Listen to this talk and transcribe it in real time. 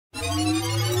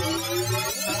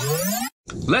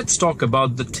let's talk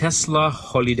about the Tesla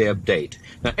holiday update.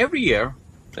 Now, every year,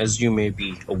 as you may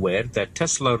be aware, that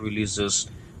Tesla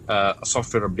releases a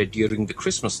software update during the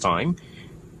Christmas time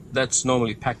that's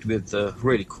normally packed with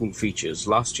really cool features.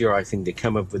 Last year, I think they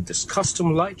came up with this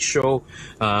custom light show,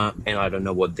 and I don't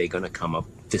know what they're going to come up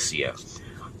this year.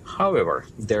 However,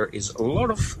 there is a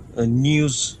lot of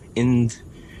news in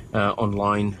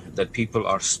online that people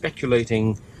are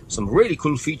speculating some really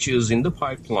cool features in the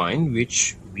pipeline,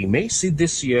 which we may see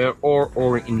this year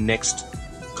or in next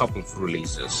couple of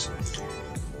releases.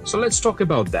 So let's talk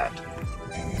about that.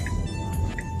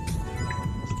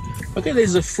 Okay,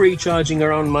 there's a free charging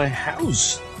around my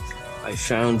house. I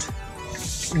found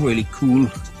really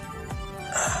cool.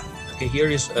 Okay, here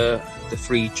is the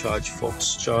free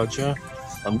ChargeFox charger.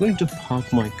 I'm going to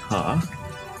park my car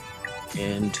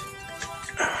and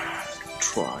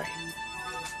try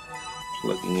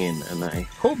plugging in, and I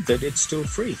hope that it's still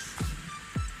free.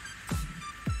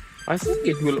 I think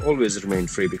it will always remain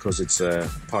free because it's a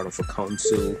part of a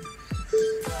council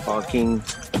parking,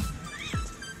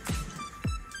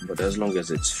 but as long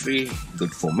as it's free,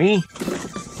 good for me.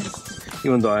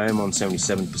 Even though I am on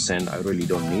 77%, I really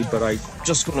don't need, but I'm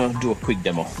just gonna do a quick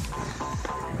demo.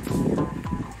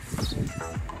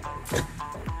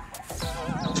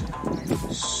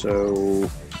 So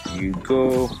you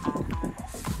go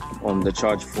on the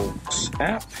ChargeFox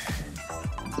app,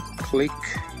 click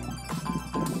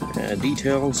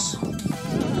details,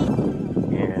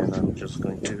 and I'm just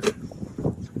going to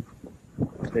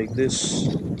take this.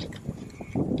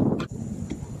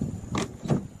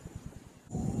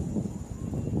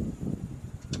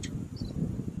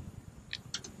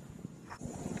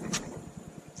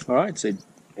 Alright, so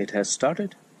it has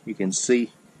started. You can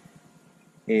see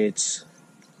it's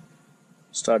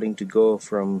starting to go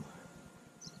from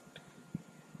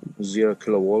 0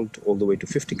 kilovolt all the way to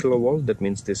 50 kilovolt. That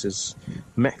means this is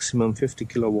maximum 50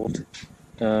 kilovolt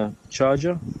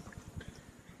charger.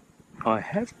 I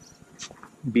have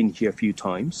been here a few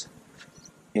times,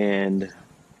 and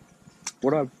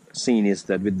what I've seen is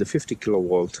that with the 50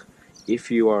 kilovolt, if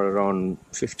you are around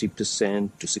 50%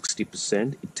 to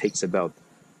 60%, it takes about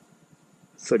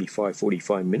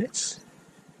 35-45 minutes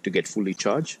to get fully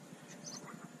charged.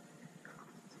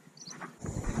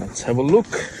 Let's have a look.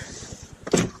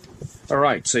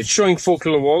 Alright, so it's showing 4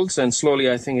 kilovolts, and slowly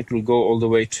I think it will go all the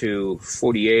way to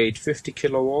 48-50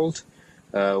 kilovolt.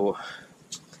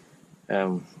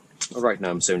 Right now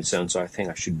I'm 77, so I think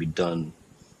I should be done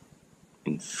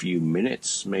in a few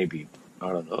minutes, maybe,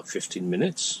 I don't know, 15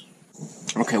 minutes.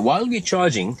 Okay, while we're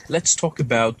charging, let's talk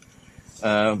about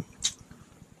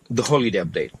the holiday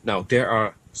update. Now, there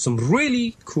are some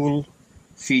really cool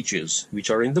features which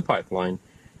are in the pipeline,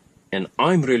 and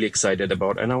I'm really excited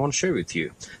about, and I want to share with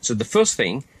you. So the first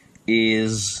thing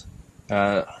is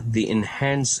the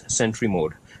Enhanced Sentry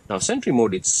Mode. Now, Sentry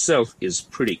Mode itself is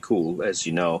pretty cool. As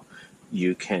you know,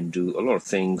 you can do a lot of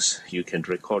things. You can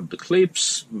record the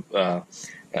clips, up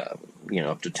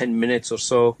to 10 minutes or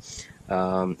so,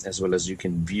 as well as you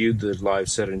can view the live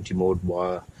Serenity Mode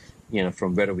while,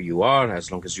 from wherever you are, as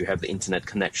long as you have the internet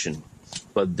connection.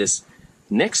 But this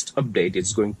next update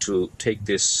is going to take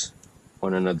this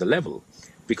on another level,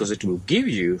 because it will give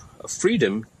you a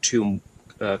freedom to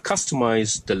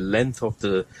customize the length of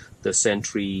the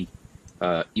Sentry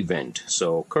event.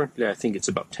 So currently I think it's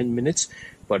about 10 minutes,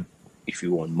 but if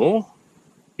you want more,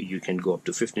 you can go up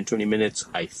to 15-20 minutes,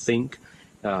 I think,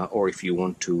 or if you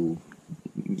want to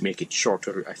make it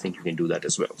shorter, I think you can do that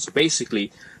as well. So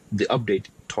basically, the update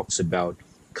talks about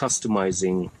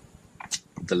customizing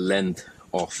the length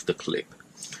of the clip,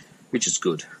 which is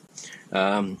good.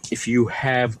 If you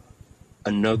have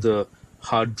another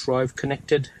hard drive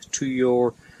connected to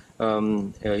your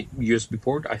USB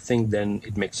port, I think then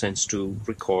it makes sense to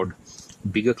record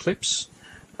bigger clips.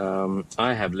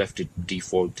 I have left it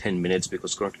default 10 minutes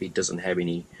because currently it doesn't have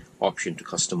any option to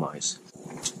customize.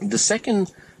 The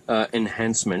second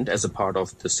enhancement as a part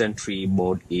of the Sentry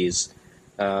Mode is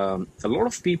a lot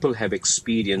of people have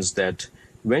experienced that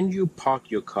when you park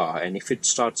your car, and if it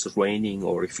starts raining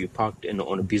or if you parked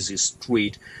on a busy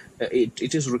street,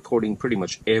 it is recording pretty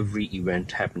much every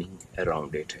event happening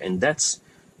around it, and that's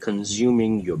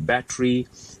consuming your battery.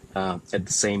 At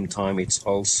the same time, it's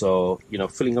also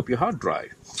filling up your hard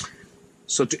drive.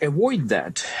 So to avoid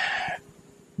that,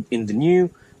 in the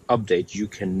new update, you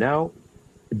can now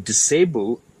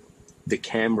disable the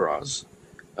cameras,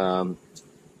 all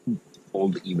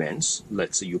the events.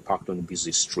 Let's say you parked on a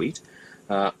busy street.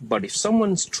 But if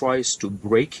someone tries to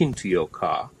break into your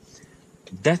car,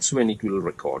 that's when it will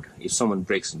record. If someone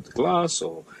breaks into the glass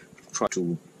or try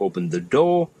to open the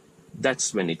door,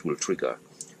 that's when it will trigger.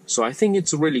 So I think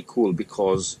it's really cool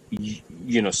because,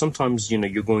 sometimes,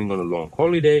 you're going on a long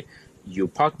holiday, you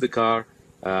park the car,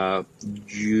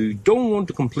 you don't want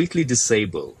to completely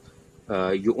disable.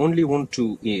 You only want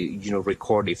to,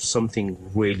 record if something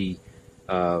really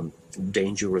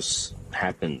dangerous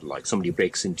happened, like somebody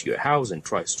breaks into your house and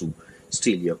tries to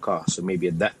steal your car. So maybe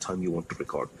at that time you want to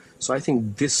record. So I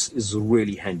think this is a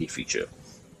really handy feature.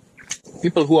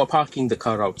 People who are parking the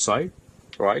car outside,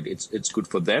 right? It's good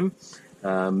for them.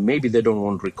 Maybe they don't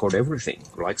want to record everything,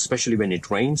 right? Especially when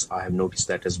it rains. I have noticed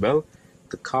that as well.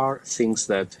 The car thinks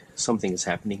that something is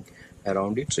happening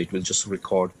around it, so it will just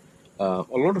record a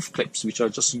lot of clips which are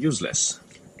just useless.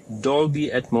 Dolby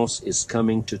Atmos is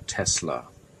coming to Tesla.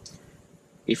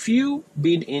 If you've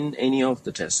been in any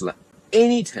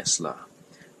Tesla,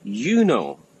 you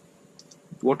know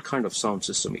what kind of sound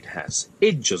system it has.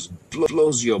 It just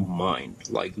blows your mind.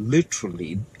 Like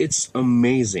literally, it's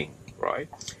amazing, right?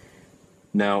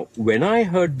 Now, when I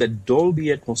heard that Dolby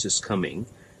Atmos is coming,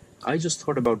 I just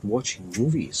thought about watching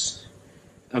movies.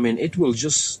 I mean, it will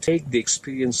just take the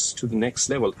experience to the next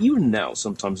level. Even now,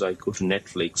 sometimes I go to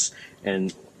Netflix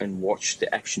and watch the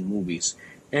action movies,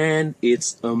 and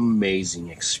it's amazing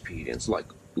experience. Like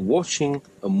watching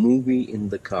a movie in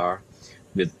the car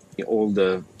with all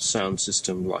the sound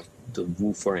system, like the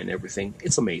woofer and everything.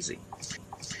 It's amazing.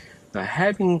 Now,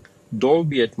 having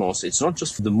Dolby Atmos, it's not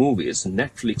just for the movies.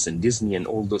 Netflix and Disney and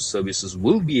all those services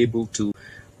will be able to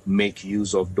make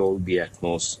use of Dolby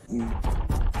Atmos.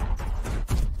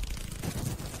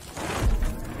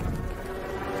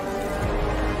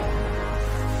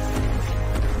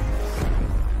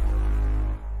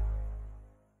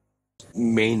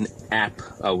 Main app,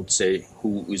 I would say,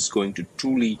 who is going to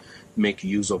truly make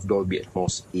use of Dolby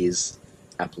Atmos is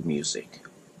Apple Music.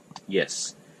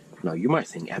 Yes. Now you might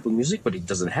think Apple Music, but it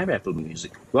doesn't have Apple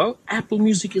Music. Well, Apple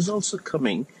Music is also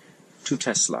coming to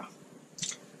Tesla.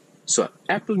 So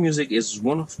Apple Music is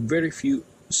one of very few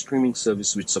streaming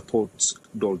services which supports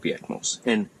Dolby Atmos.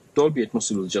 And Dolby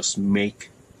Atmos will just make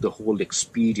the whole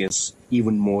experience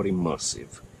even more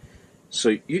immersive.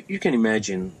 So you can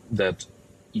imagine that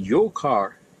your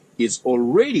car is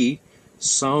already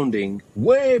sounding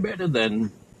way better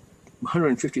than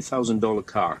 $150,000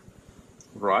 car,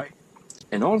 right?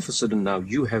 And all of a sudden now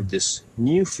you have this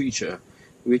new feature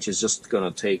which is just going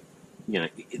to take,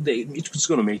 it's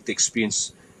going to make the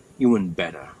experience even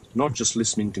better. Not just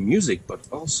listening to music, but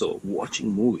also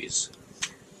watching movies.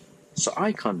 So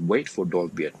I can't wait for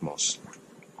Dolby Atmos.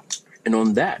 And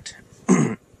on that,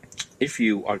 if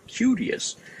you are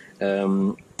curious,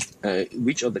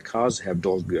 which other cars have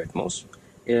Dolby Atmos,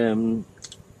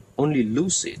 only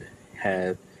Lucid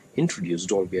have introduced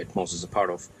Dolby Atmos as a part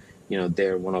of,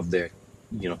 one of their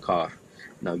car.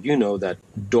 Now you know that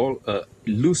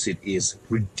Lucid is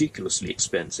ridiculously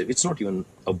expensive. It's not even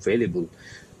available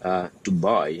to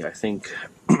buy. I think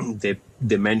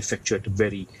they manufacture at a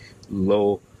very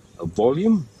low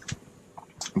volume,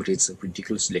 but it's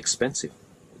ridiculously expensive.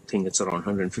 I think it's around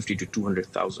 150 to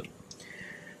 200,000.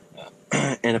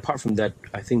 And apart from that,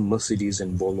 I think Mercedes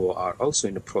and Volvo are also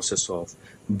in the process of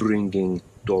bringing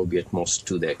Dolby Atmos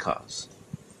to their cars.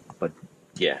 But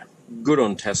yeah, good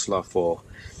on Tesla for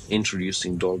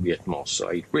introducing Dolby Atmos. So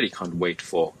I really can't wait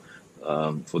for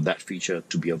that feature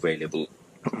to be available.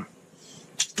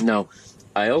 Now,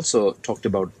 I also talked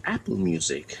about Apple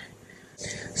Music.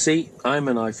 See, I'm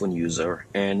an iPhone user,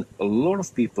 and a lot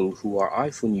of people who are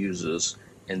iPhone users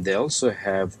and they also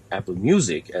have Apple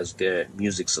Music as their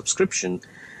music subscription,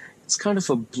 it's kind of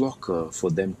a blocker for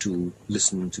them to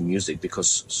listen to music,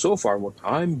 because so far what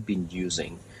I've been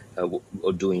using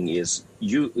or doing is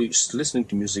listening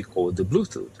to music over the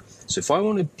Bluetooth. So if I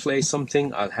want to play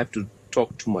something, I'll have to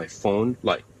talk to my phone,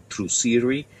 like through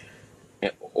Siri,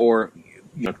 or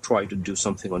try to do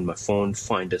something on my phone,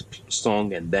 find a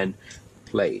song and then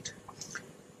play it.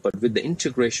 But with the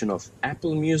integration of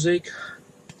Apple Music,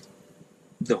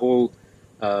 the whole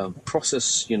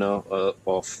process,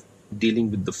 of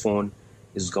dealing with the phone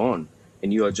is gone,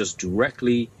 and you are just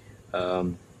directly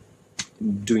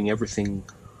doing everything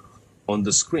on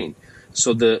the screen.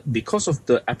 So because of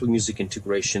the Apple Music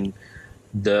integration,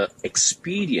 the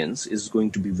experience is going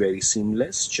to be very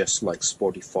seamless, just like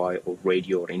Spotify or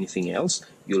radio or anything else.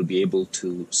 You'll be able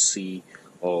to see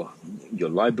your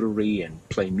library and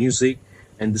play music.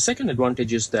 And the second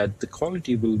advantage is that the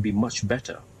quality will be much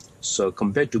better. So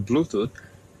compared to Bluetooth,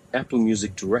 Apple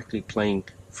Music directly playing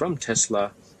from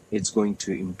Tesla, it's going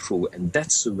to improve. And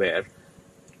that's where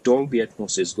Dolby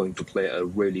Atmos is going to play a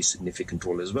really significant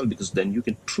role as well, because then you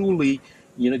can truly,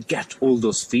 get all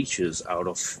those features out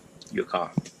of your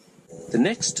car. The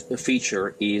next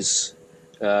feature is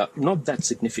not that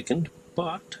significant,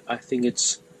 but I think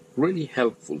it's really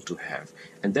helpful to have,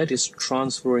 and that is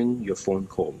transferring your phone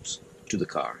calls to the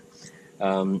car.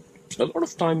 A lot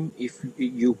of time, if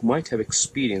you might have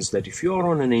experienced that if you're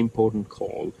on an important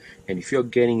call and if you're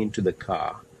getting into the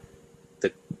car,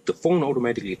 the phone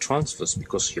automatically transfers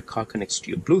because your car connects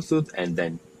to your Bluetooth, and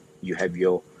then you have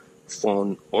your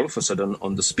phone all of a sudden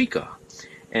on the speaker,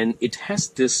 and it has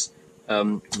this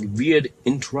weird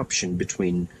interruption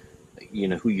between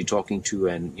who you're talking to,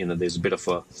 and there's a bit of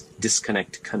a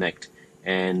connect,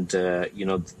 and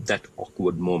that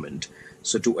awkward moment.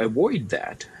 So to avoid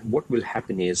that, what will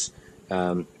happen is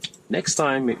next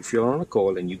time if you're on a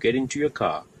call and you get into your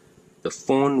car, the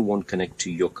phone won't connect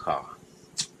to your car.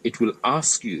 It will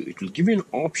ask you, it will give you an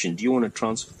option, do you want to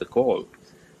transfer the call?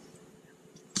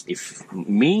 If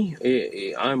me,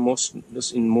 in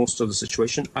most of the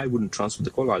situation, I wouldn't transfer the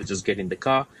call. I'll just get in the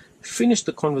car, finish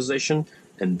the conversation,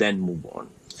 and then move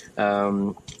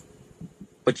on.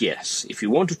 But yes, if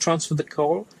you want to transfer the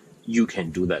call, you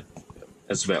can do that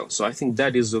as well. So I think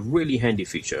that is a really handy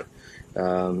feature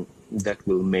that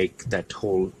will make that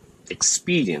whole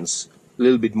experience a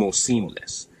little bit more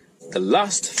seamless. The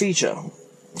last feature,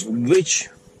 which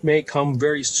may come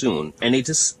very soon, and it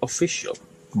is official,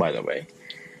 by the way,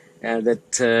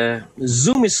 that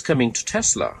Zoom is coming to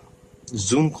Tesla.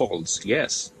 Zoom calls,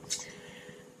 yes.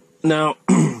 Now,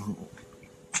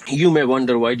 you may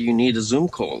wonder, why do you need the Zoom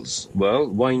calls? Well,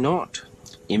 why not?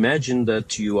 Imagine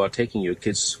that you are taking your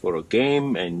kids for a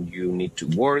game and you need to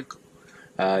work.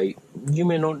 You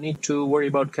may not need to worry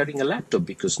about carrying a laptop,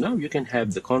 because now you can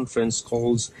have the conference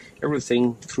calls,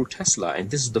 everything through Tesla. And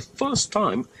this is the first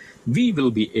time we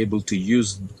will be able to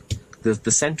use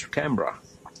the center camera.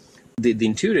 The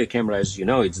interior camera, as you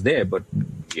know, it's there, but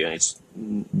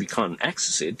we can't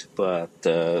access it. But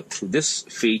through this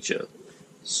feature,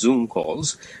 Zoom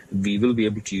calls, we will be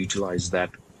able to utilize that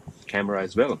camera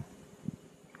as well.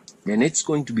 And it's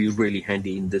going to be really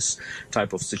handy in this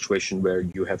type of situation where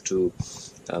you have to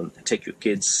take your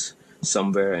kids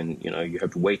somewhere, and you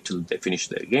have to wait till they finish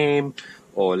their game,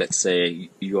 or let's say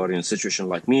you are in a situation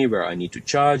like me where I need to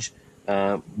charge,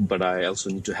 but I also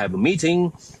need to have a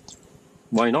meeting.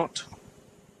 Why not?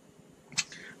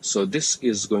 So this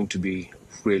is going to be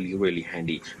really, really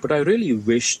handy. But I really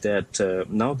wish that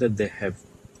now that they have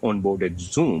onboarded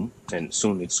Zoom, and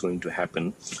soon it's going to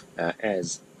happen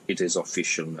as it is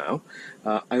official now,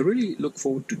 I really look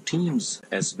forward to Teams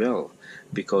as well,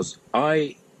 because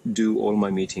I do all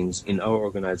my meetings in our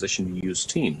organization. We use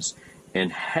Teams,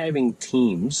 and having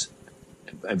Teams,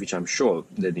 which I'm sure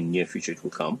that in near future it will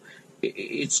come,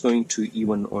 it's going to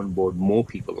even onboard more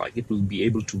people. Like, it will be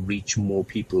able to reach more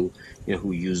people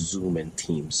who use Zoom and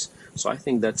Teams. So I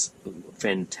think that's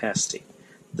fantastic,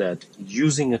 that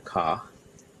using a car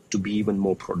to be even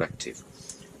more productive.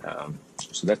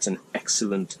 So that's an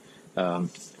excellent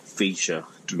feature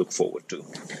to look forward to.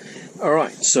 All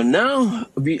right, so now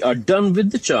we are done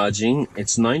with the charging.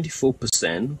 It's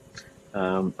 94%.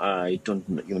 I don't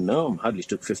even know, hardly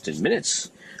took 15 minutes.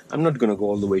 I'm not going to go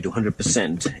all the way to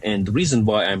 100%. And the reason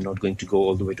why I'm not going to go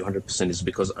all the way to 100% is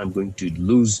because I'm going to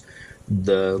lose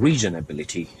the regen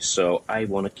ability. So I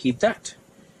want to keep that.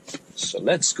 So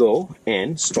let's go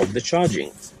and stop the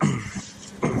charging.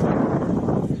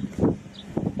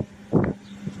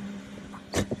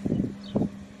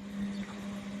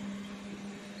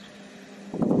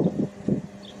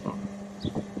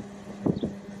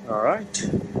 All right,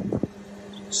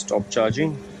 stop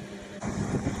charging.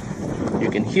 You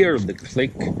can hear the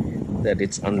click that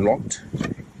it's unlocked.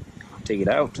 Take it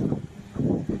out,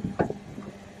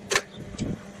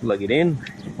 plug it in.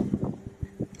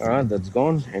 All right, that's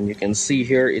gone. And you can see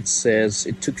here it says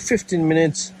it took 15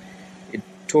 minutes,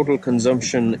 total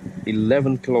consumption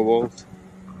 11 kilovolt,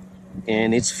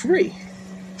 and it's free.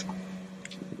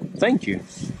 Thank you.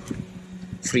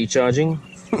 Free charging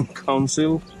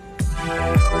council.